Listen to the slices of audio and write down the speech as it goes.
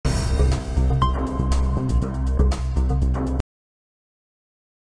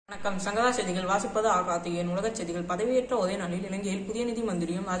வணக்கம். சங்கரா செய்திகள் வாசிப்பது கார்த்திகேயன். உலகச் செய்திகள். பதவியேற்ற ஒரே நாளில் இலங்கையில் புதிய நிதி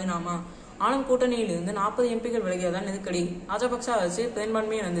மந்திரியும் ராஜினாமா. ஆளும் கூட்டணியிலிருந்து 40 எம்பிக்கள் விலகியதால் நெருக்கடி. ராஜபக்ச அரசு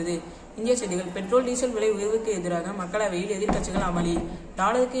பெரும்பான்மை இழந்தது. இந்திய செய்திகள். பெட்ரோல் டீசல் விலை உயர்வுக்கு எதிராக மக்களவையில் எதிர்க்கட்சிகள் அமளி.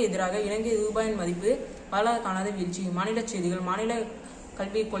 டாலருக்கு எதிராக இலங்கை ரூபாயின் மதிப்பு வரலாறு காணாத வீழ்ச்சி. மாநில செய்திகள். மாநில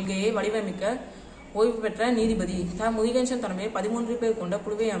கல்விக் கொள்கையை வடிவமைக்க ஓய்வு பெற்ற நீதிபதி முருகேசன் தலைமையில் 13 பேர் கொண்ட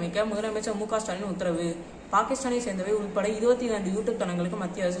குழுவை அமைக்க முதலமைச்சர் மு க ஸ்டாலின் உத்தரவு. பாகிஸ்தானை சேர்ந்தவை உட்பட 22 யூடியூப் தளங்களுக்கு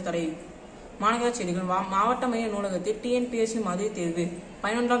மத்திய அரசு தடை. மாநகர செய்திகள். மாவட்ட மைய நூலகத்தில் டிஎன்பிஎஸ்சி மாதிரி தேர்வு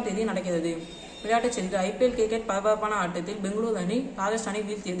 11ஆம் தேதி நடக்கிறது. விளையாட்டுச் செய்திகள். ஐபிஎல் கிரிக்கெட் பரபரப்பான ஆட்டத்தில் பெங்களூரு அணி ராஜஸ்தானை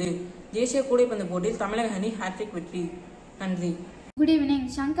வீழ்த்தியது. தேசிய கூடைப்பந்து போட்டியில் தமிழக அணி ஹேட்ரிக் வெற்றி. நன்றி. Good evening.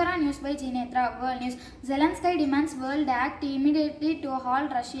 Sankara news by Jinetra. World news. Zelensky demands world act immediately to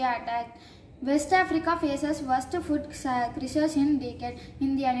halt Russia attack. West Africa faces worst food crisis in decade.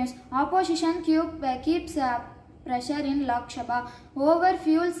 India news. Opposition keeps pressure in Lok Sabha. Over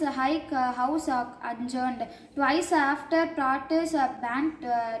fuels hike, House adjourned. Twice after protests banned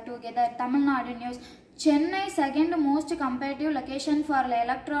together. Tamil Nadu news. Chennai second most competitive location for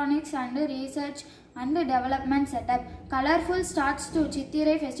electronics and research and development setup. Colorful starts to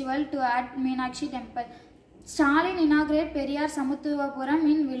Chittirai festival to at Meenakshi temple. Stalin inaugurate Periyar Samuthuvapuram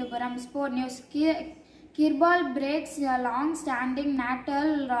in Vilupuram. Sport news. Kirball breaks a long-standing natal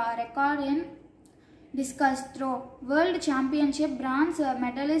record in discus throw. World Championship bronze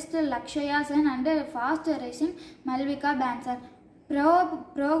medalist Lakshya Sen and fast racing Malvika Bansal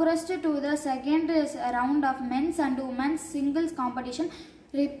progressed to the second round of men's and women's singles competition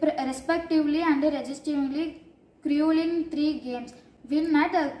respectively and registering cruising 3 games. Win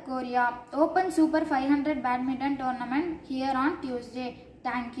at Korea Open Super 500 badminton tournament here on Tuesday.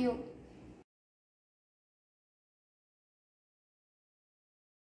 Thank you.